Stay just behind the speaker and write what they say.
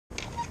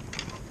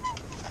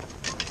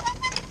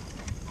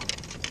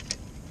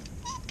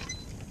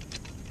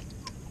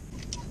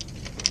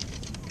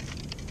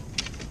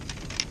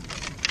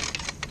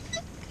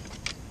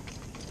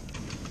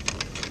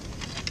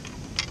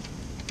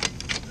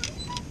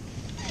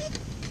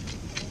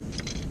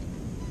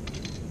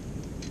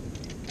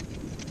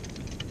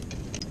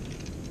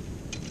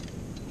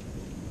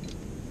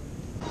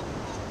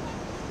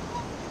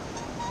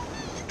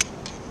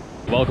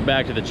Welcome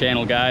back to the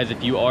channel, guys.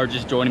 If you are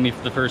just joining me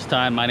for the first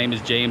time, my name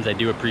is James. I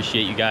do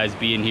appreciate you guys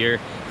being here.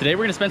 Today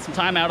we're gonna spend some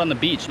time out on the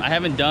beach. I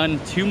haven't done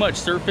too much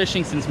surf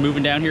fishing since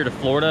moving down here to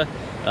Florida.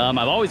 I've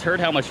always heard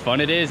how much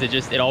fun it is.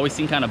 It always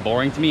seemed kind of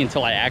boring to me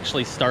until I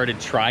actually started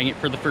trying it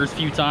for the first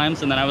few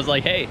times, and then I was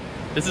like, hey,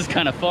 this is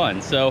kind of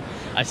fun. So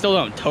I still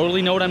don't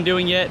totally know what I'm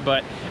doing yet,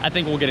 but I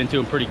think we'll get into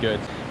them pretty good.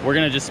 We're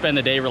gonna just spend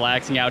the day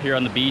relaxing out here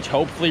on the beach,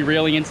 hopefully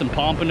reeling in some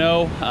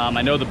Pompano.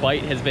 I know the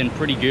bite has been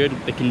pretty good.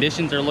 The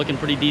conditions are looking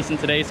pretty decent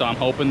today, so I'm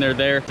hoping they're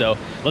there. So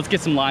let's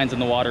get some lines in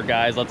the water,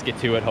 guys. Let's get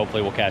to it.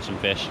 Hopefully we'll catch some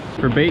fish.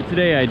 For bait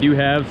today, I do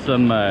have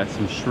some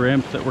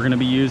shrimp that we're gonna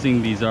be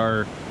using. These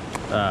are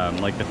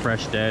like the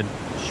fresh dead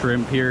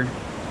shrimp here.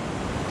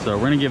 So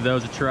we're gonna give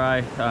those a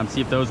try, see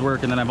if those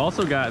work. And then I've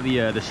also got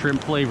the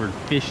shrimp flavored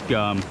fish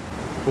gum.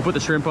 We'll put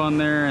the shrimp on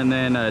there and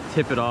then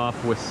tip it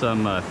off with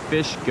some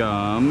fish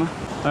gum.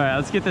 All right,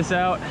 let's get this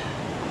out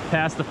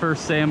past the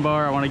first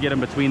sandbar. I want to get them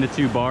between the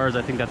two bars.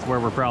 I think that's where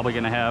we're probably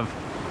going to have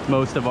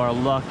most of our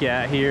luck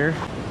at here.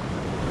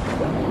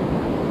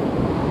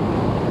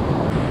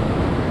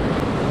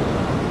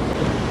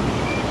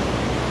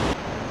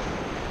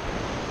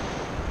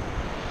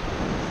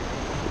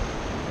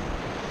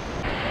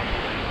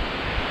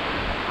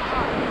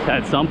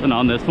 Had something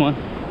on this one.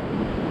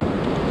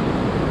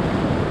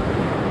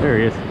 There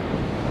he is.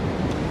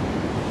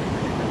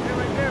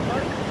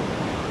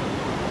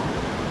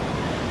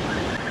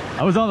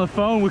 I was on the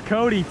phone with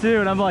Cody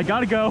too, and I'm like,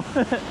 gotta go.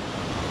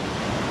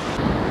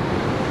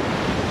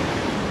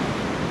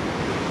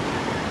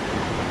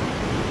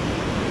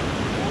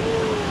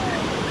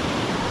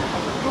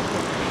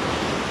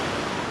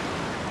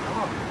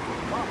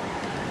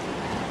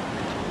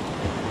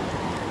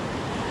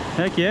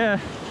 Heck yeah.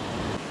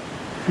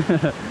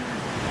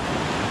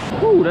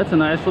 Ooh, that's a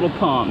nice little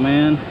pump,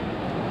 man.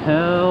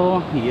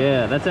 Hell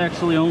yeah. That's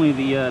actually only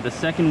the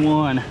second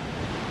one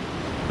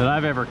that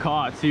I've ever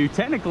caught. So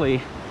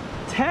technically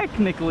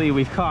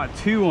we've caught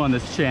two on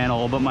this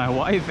channel, but my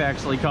wife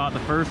actually caught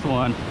the first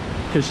one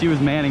because she was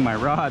manning my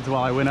rods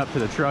while I went up to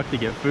the truck to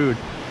get food.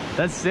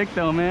 That's sick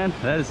though, man.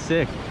 That is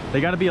sick.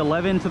 They got to be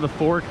 11 to the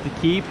fork to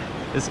keep.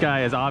 This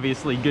guy is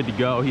obviously good to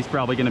go. He's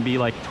probably going to be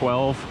like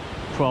 12,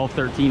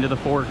 13 to the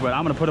fork, but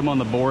I'm going to put him on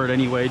the board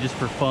anyway just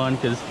for fun,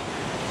 because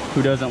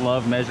who doesn't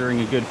love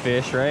measuring a good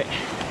fish, right?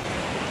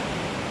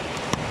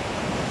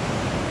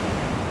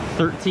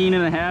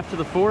 13.5 to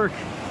the fork.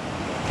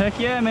 Heck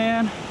yeah,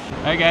 man.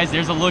 All right, guys,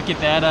 there's a look at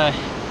that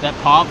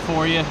pomp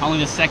for you. Only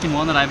the second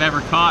one that I've ever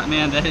caught,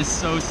 man. That is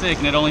so sick,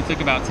 and it only took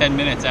about 10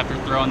 minutes after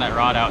throwing that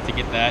rod out to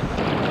get that.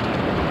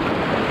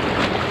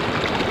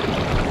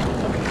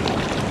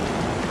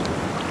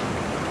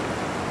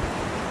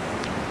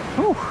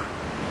 Whew.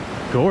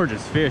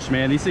 Gorgeous fish,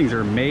 man. These things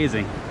are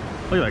amazing.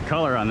 Look at the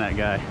color on that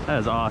guy. That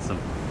is awesome.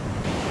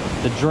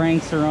 The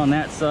drinks are on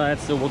that side,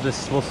 so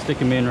we'll stick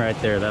them in right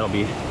there. That'll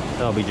be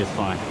just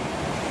fine.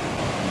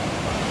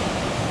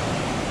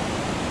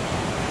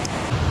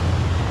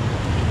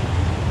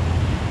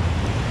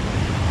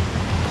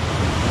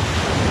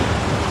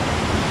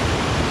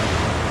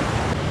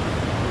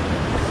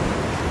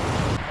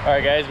 All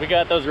right, guys, we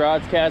got those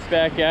rods cast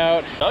back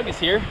out. Doug is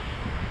here,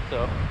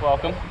 so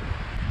welcome.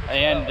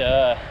 And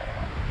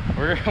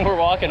we're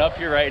walking up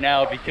here right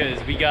now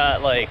because we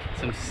got like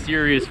some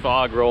serious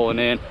fog rolling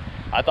in.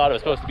 I thought it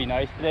was supposed to be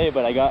nice today,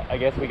 but I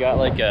guess we got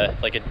like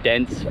a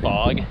dense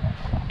fog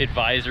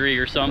advisory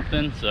or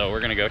something. So we're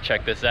gonna go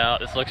check this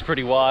out. This looks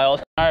pretty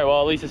wild. All right,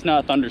 well, at least it's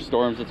not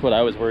thunderstorms. That's what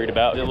I was worried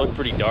about. It looked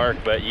pretty dark,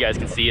 but you guys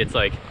can see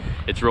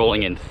it's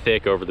rolling in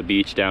thick over the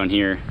beach down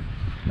here.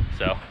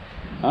 So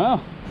I don't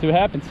know. See what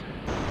happens.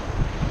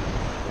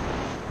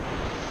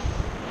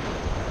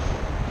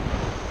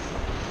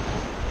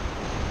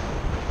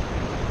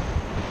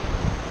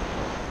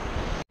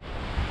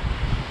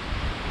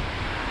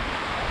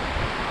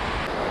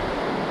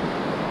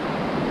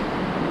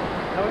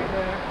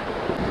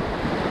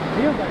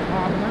 Feels like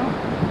popping out.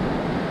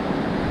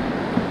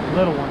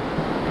 Little one.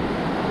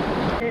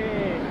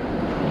 Hey.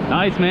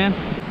 Nice, man.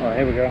 Oh,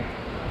 here we go.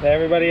 To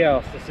everybody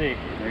else to see.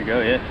 There you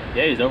go. Yeah,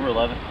 he's over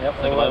 11. Yep,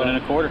 it's like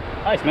 11.25.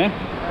 Nice, man.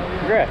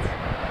 Congrats.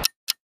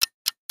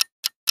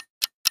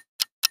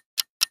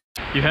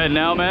 You heading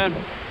out, man?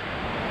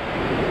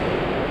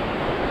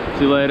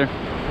 See you later.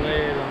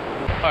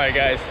 All right,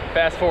 guys,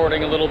 fast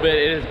forwarding a little bit.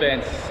 It has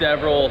been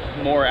several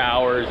more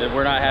hours and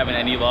we're not having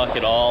any luck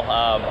at all.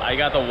 I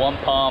got the one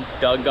pump,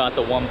 Doug got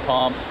the one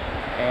pump,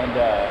 and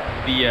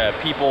the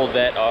people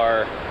that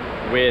are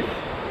with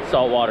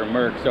Saltwater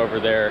MERCS over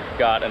there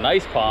got a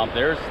nice pump.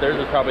 Theirs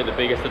was probably the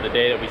biggest of the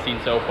day that we've seen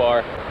so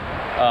far.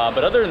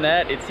 But other than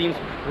that, it seems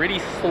pretty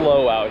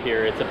slow out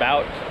here. It's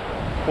about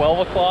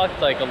 12 o'clock,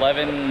 it's like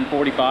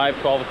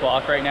 11:45, 12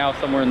 o'clock right now,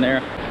 somewhere in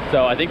there.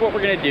 So I think what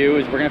we're gonna do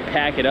is we're gonna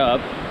pack it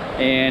up,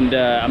 and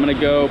I'm gonna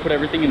go put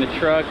everything in the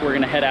truck. We're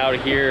gonna head out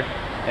of here,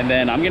 and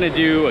then I'm gonna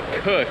do a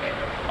cook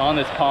on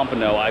this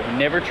pompano. I've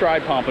never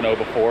tried pompano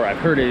before. I've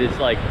heard it is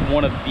like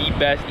one of the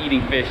best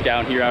eating fish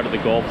down here out of the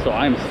Gulf, so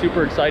I'm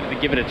super excited to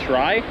give it a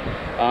try.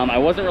 I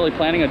wasn't really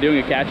planning on doing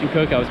a catch and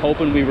cook. I was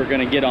hoping we were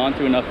gonna get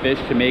onto enough fish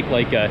to make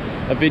like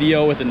a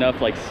video with enough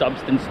like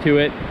substance to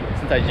it,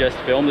 since I just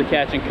filmed the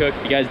catch and cook.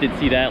 If you guys did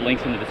see that,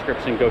 links in the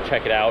description, go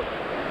check it out.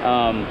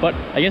 But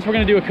I guess we're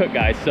gonna do a cook,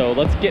 guys, so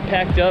let's get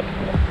packed up,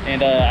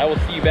 and I will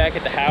see you back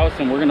at the house,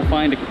 and we're gonna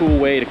find a cool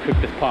way to cook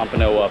this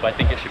pompano up. I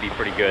think it should be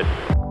pretty good.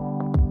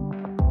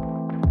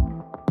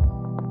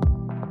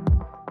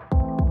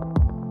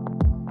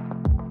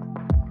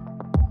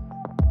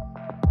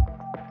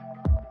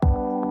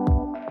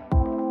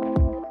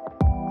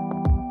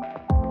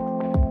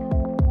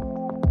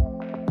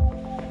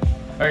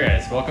 Alright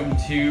guys, welcome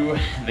to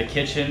the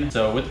kitchen.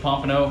 So with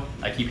pompano,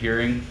 I keep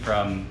hearing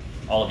from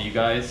all of you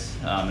guys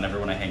and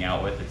everyone I hang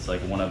out with, it's like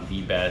one of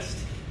the best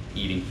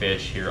eating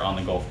fish here on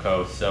the Gulf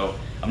Coast. So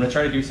I'm gonna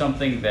try to do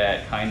something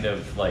that kind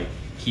of like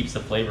keeps the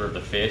flavor of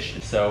the fish.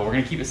 So we're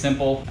gonna keep it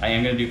simple. I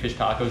am gonna do fish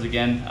tacos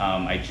again.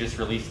 I just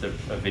released a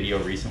video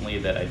recently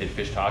that I did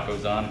fish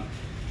tacos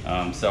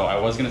on. So I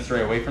was gonna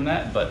stray away from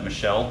that, but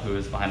Michelle, who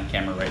is behind the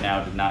camera right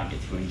now, did not get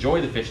to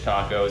enjoy the fish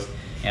tacos,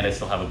 and I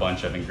still have a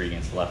bunch of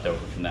ingredients left over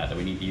from that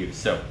we need to use.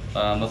 So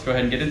let's go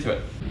ahead and get into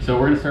it. So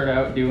we're gonna start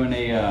out doing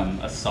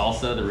a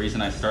salsa. The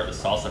reason I start the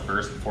salsa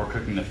first before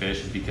cooking the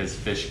fish is because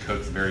fish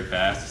cooks very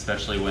fast,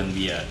 especially when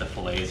the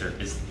fillets are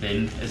as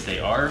thin as they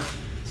are.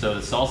 So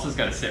the salsa's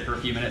gotta sit for a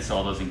few minutes so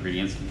all those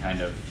ingredients can kind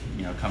of,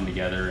 you know, come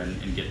together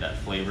and get that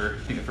flavor.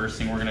 I think the first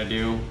thing we're gonna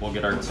do, we'll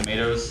get our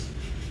tomatoes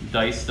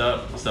diced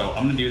up. So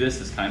I'm gonna do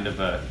this as kind of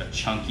a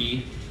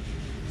chunky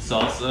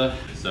salsa.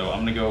 So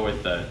I'm gonna go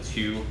with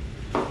 2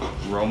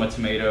 Roma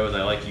tomatoes.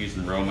 I like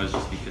using Romas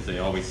just because they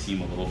always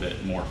seem a little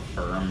bit more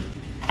firm.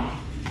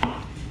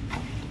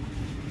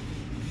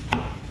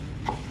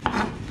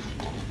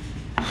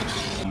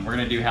 We're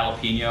gonna do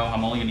jalapeno.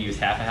 I'm only gonna use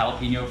half a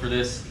jalapeno for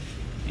this.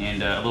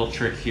 And a little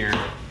trick here,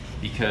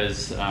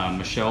 because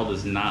Michelle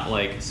does not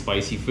like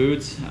spicy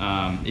foods.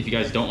 If you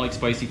guys don't like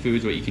spicy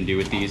foods, what you can do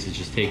with these is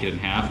just take it in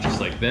half, just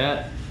like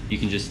that. You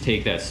can just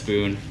take that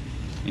spoon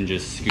and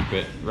just scoop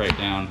it right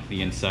down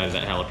the inside of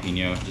that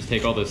jalapeno. Just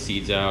take all those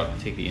seeds out,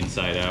 take the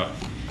inside out.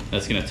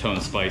 That's gonna tone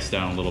the spice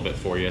down a little bit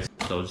for you.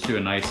 So I'll just do a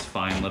nice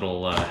fine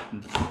little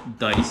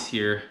dice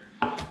here.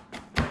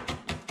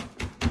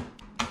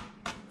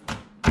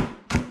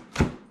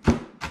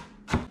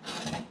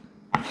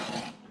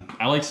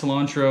 I like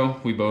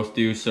cilantro, we both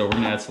do, so we're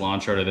gonna add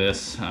cilantro to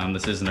this.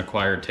 This is an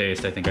acquired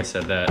taste. I think I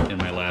said that in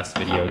my last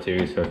video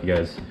too, so if you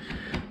guys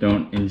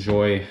don't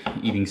enjoy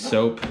eating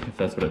soap, if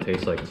that's what it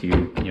tastes like to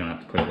you, you don't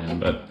have to put it in,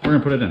 but we're gonna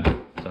put it in.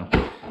 So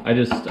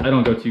I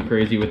don't go too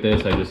crazy with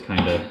this. I just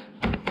kind of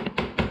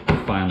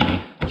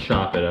finely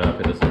chop it up.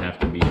 It doesn't have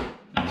to be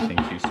anything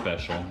too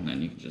special, and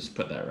then you can just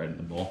put that right in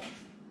the bowl.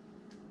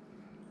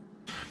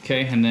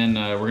 Okay, and then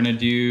we're gonna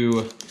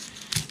do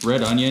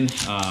red onion.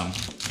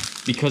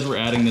 Because we're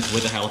adding this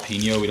with a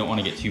jalapeno, we don't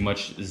want to get too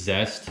much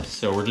zest,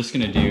 so we're just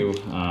gonna do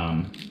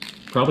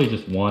probably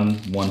just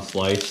one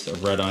slice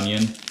of red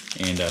onion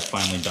and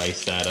finally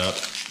dice that up.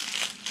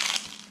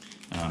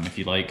 If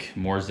you like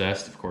more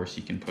zest, of course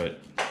you can put,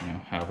 you know,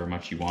 however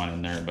much you want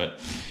in there, but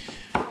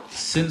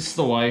since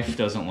the wife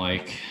doesn't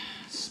like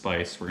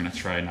spice, we're gonna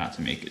try not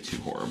to make it too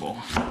horrible.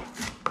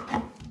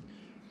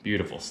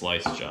 Beautiful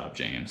slice job,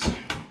 James.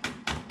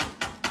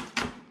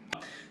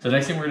 So the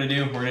next thing we're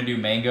gonna do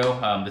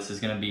mango. This is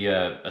gonna be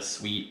a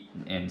sweet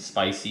and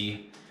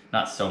spicy,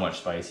 not so much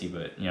spicy,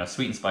 but you know,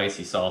 sweet and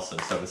spicy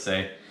salsa, so to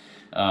say.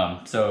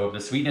 So the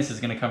sweetness is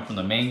gonna come from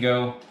the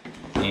mango,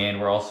 and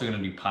we're also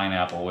gonna do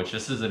pineapple, which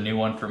this is a new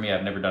one for me.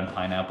 I've never done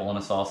pineapple in a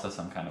salsa,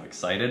 so I'm kind of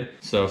excited.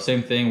 So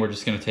same thing, we're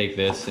just gonna take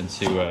this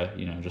into,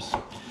 you know, just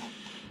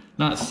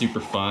not super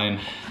fine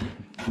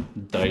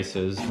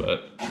dices,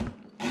 but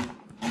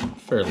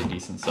fairly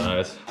decent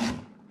size.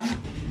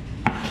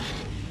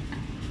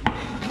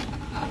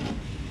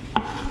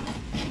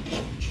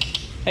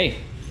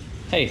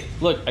 Hey,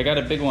 look, I got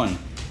a big one.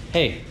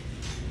 Hey.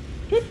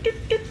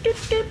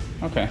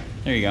 Okay,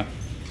 there you go.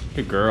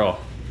 Good girl.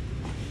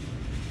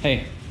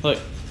 Hey, look,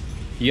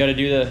 you gotta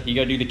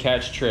do the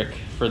catch trick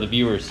for the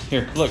viewers.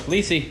 Here, look,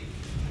 Lacey.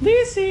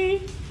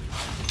 Lacey.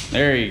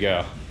 There you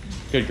go.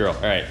 Good girl.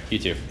 All right, you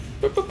too.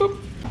 Boop, boop, boop.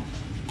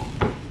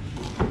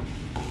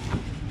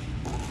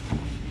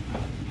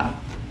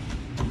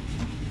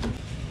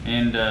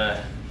 And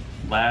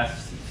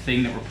last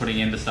thing that we're putting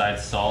in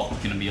besides salt is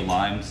gonna be a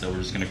lime, so we're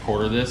just gonna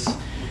quarter this.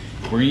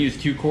 We're gonna use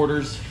 2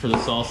 quarters for the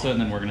salsa, and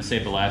then we're gonna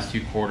save the last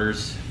 2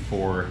 quarters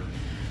for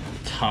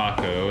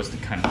tacos to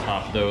kind of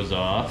top those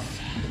off.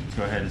 Let's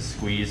go ahead and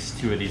squeeze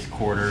 2 of these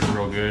quarters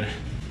real good.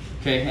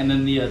 Okay, and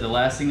then the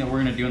last thing that we're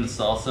gonna do in the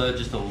salsa,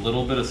 just a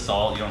little bit of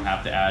salt. You don't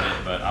have to add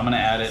it, but I'm gonna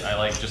add it. I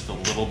like just a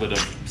little bit of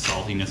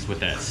saltiness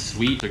with that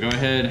sweet. So go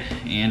ahead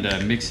and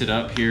mix it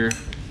up here.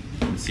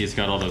 You can see it's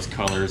got all those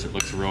colors. It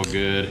looks real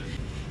good.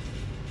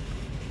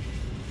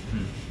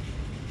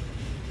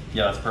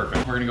 Yeah, that's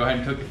perfect. We're gonna go ahead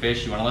and cook the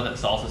fish. You wanna let that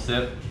salsa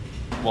sit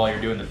while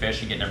you're doing the fish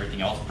and getting everything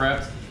else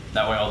prepped.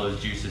 That way all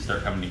those juices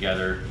start coming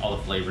together, all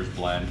the flavors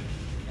blend,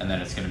 and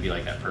then it's gonna be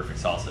like that perfect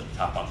salsa to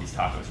top off these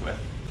tacos with.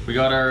 We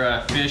got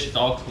our fish, it's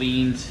all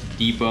cleaned,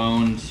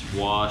 deboned,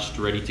 washed,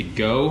 ready to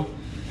go.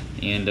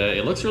 And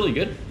it looks really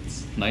good.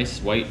 It's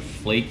nice, white,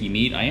 flaky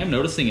meat. I am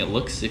noticing it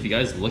looks, if you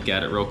guys look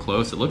at it real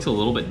close, it looks a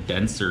little bit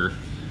denser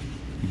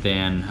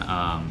than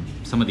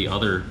some of the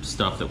other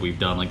stuff that we've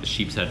done, like the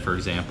sheep's head, for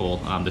example.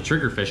 The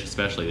triggerfish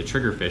especially, the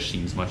triggerfish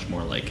seems much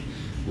more like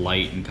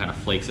light and kind of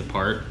flakes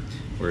apart,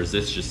 whereas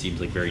this just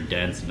seems like very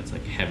dense and it's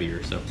like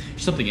heavier. So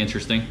just something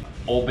interesting.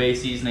 Old Bay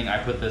seasoning, I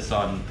put this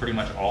on pretty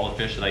much all the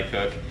fish that I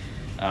cook.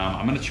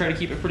 I'm gonna try to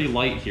keep it pretty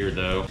light here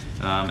though.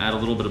 Add a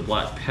little bit of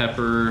black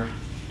pepper.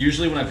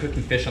 Usually when I'm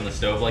cooking fish on the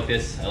stove like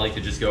this, I like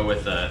to just go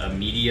with a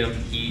medium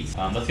heat.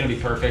 That's gonna be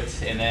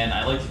perfect. And then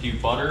I like to do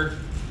butter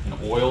and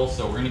oil,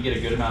 so we're gonna get a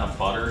good amount of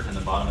butter in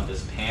the bottom of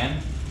this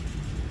pan.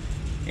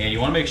 And you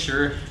wanna make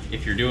sure,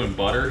 if you're doing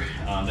butter,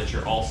 that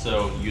you're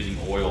also using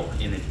oil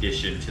in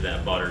addition to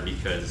that butter,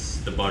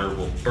 because the butter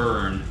will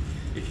burn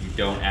if you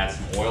don't add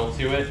some oil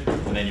to it,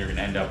 and then you're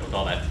gonna end up with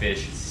all that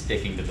fish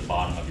sticking to the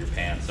bottom of your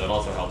pan. So it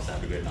also helps to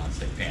have a good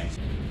non-stick pan.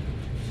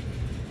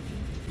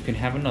 You can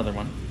have another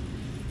one.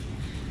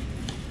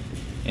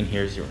 And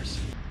here's yours.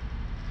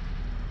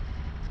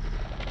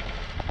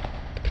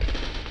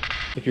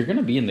 If you're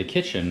gonna be in the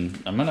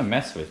kitchen, I'm gonna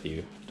mess with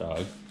you,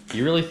 dog.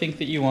 You really think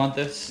that you want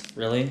this?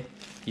 Really?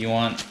 You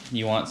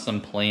want some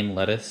plain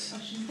lettuce?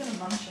 Oh, she's gonna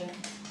munch it.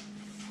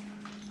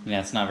 Yeah,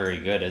 it's not very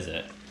good, is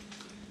it?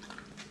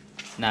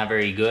 Not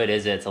very good,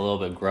 is it? It's a little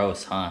bit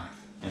gross, huh?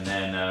 And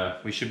then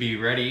we should be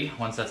ready.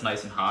 Once that's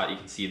nice and hot, you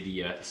can see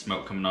the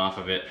smoke coming off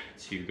of it,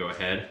 to go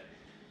ahead,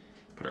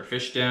 put our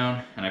fish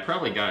down. And I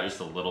probably got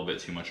just a little bit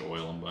too much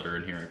oil and butter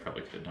in here. I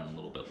probably could have done a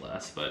little bit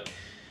less, but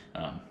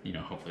you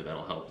know, hopefully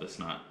that'll help this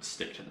not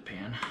stick to the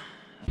pan.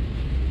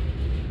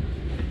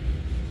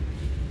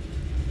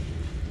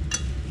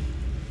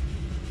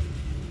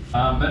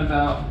 Been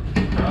about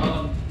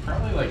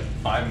probably like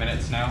 5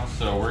 minutes now,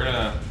 so we're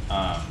gonna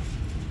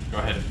go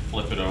ahead and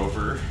flip it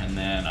over, and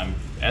then I'm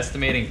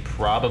estimating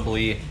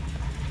probably,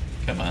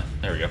 come on,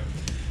 there we go.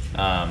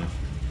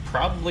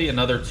 Probably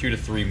another 2 to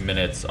 3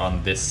 minutes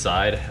on this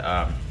side.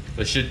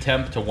 It should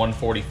temp to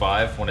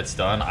 145 when it's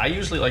done. I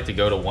usually like to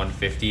go to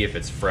 150 if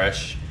it's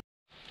fresh.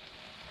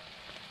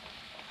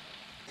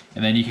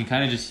 And then you can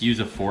kind of just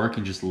use a fork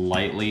and just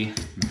lightly,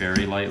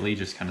 very lightly,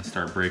 just kind of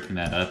start breaking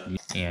that up.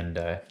 And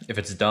if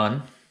it's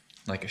done,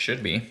 like it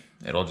should be,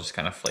 it'll just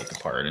kind of flake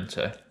apart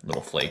into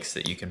little flakes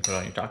that you can put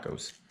on your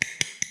tacos.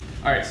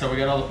 All right, so we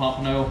got all the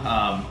pompano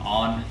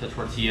on the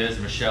tortillas.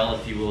 Michelle,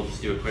 if you will,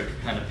 just do a quick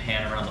kind of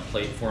pan around the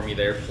plate for me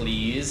there,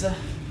 please.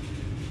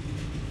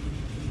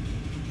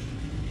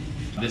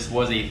 This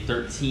was a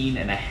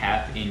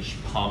 13.5-inch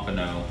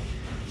pompano.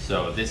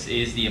 So this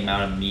is the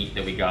amount of meat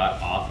that we got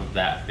off of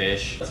that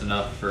fish. That's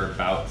enough for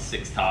about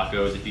 6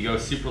 tacos. If you go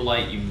super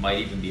light, you might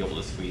even be able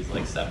to squeeze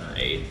like 7 or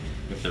 8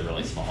 if they're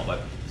really small, but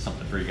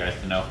something for you guys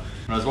to know.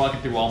 When I was walking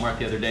through Walmart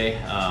the other day,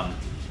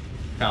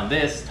 found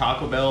this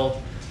Taco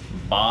Bell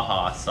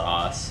Baja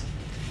sauce.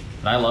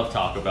 And I love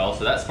Taco Bell,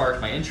 so that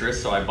sparked my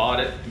interest, so I bought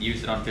it,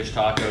 used it on fish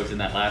tacos in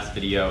that last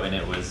video, and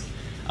it was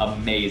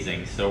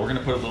amazing. So we're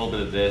gonna put a little bit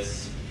of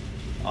this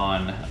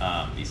on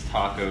these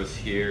tacos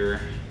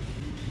here.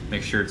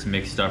 Make sure it's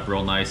mixed up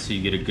real nice so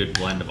you get a good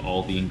blend of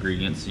all the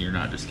ingredients and you're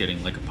not just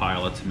getting like a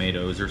pile of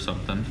tomatoes or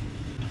something.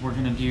 We're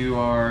gonna do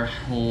our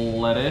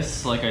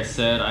lettuce. Like I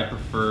said, I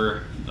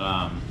prefer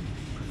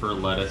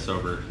lettuce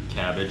over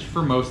cabbage.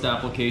 For most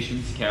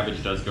applications,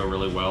 cabbage does go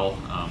really well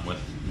with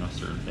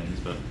certain things,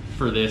 but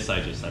for this, I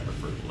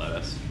prefer the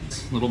lettuce.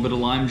 A little bit of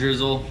lime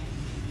drizzle.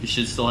 You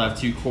should still have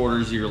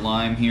 2/4 of your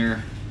lime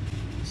here.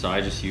 So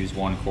I just use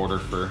 1/4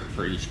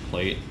 for each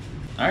plate.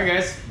 All right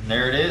guys,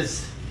 there it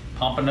is.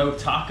 Pompano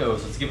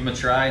tacos. Let's give them a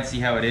try and see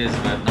how it is,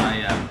 but I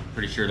am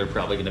pretty sure they're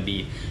probably gonna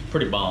be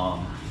pretty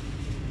bomb.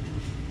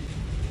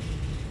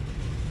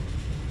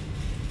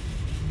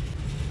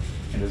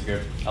 It is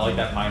good. I like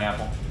that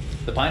pineapple.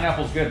 The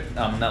pineapple's good.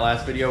 In that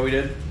last video we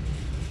did,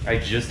 I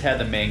just had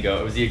the mango.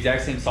 It was the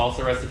exact same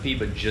salsa recipe,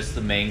 but just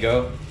the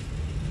mango.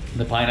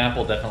 The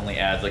pineapple definitely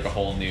adds like a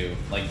whole new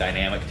like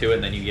dynamic to it,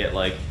 and then you get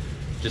like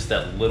just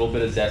that little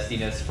bit of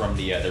zestiness from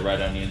the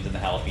red onions and the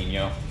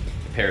jalapeno.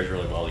 It pairs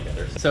really well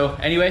together. So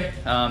anyway,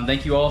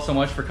 thank you all so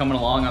much for coming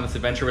along on this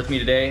adventure with me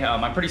today.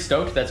 I'm pretty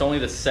stoked. That's only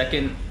the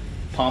second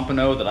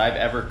pompano that I've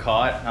ever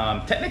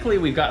caught. Technically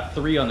we've got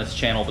 3 on this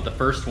channel, but the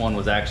first one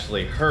was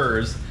actually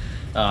hers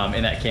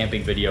in that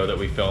camping video that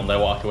we filmed. I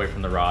walked away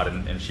from the rod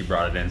and she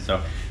brought it in.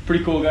 So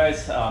pretty cool,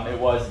 guys. It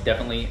was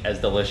definitely as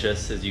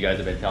delicious as you guys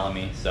have been telling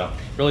me. So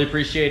really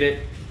appreciate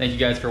it. Thank you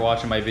guys for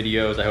watching my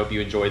videos. I hope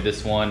you enjoyed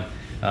this one.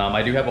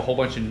 I do have a whole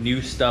bunch of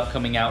new stuff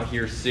coming out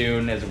here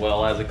soon, as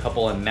well as a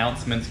couple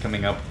announcements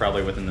coming up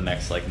probably within the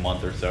next like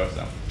month or so.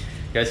 So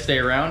you guys stay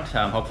around.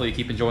 Hopefully you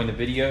keep enjoying the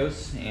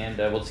videos, and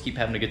we'll just keep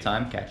having a good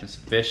time catching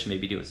some fish,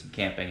 maybe doing some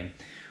camping and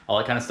all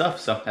that kind of stuff.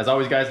 So as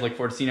always, guys, look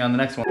forward to seeing you on the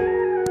next one.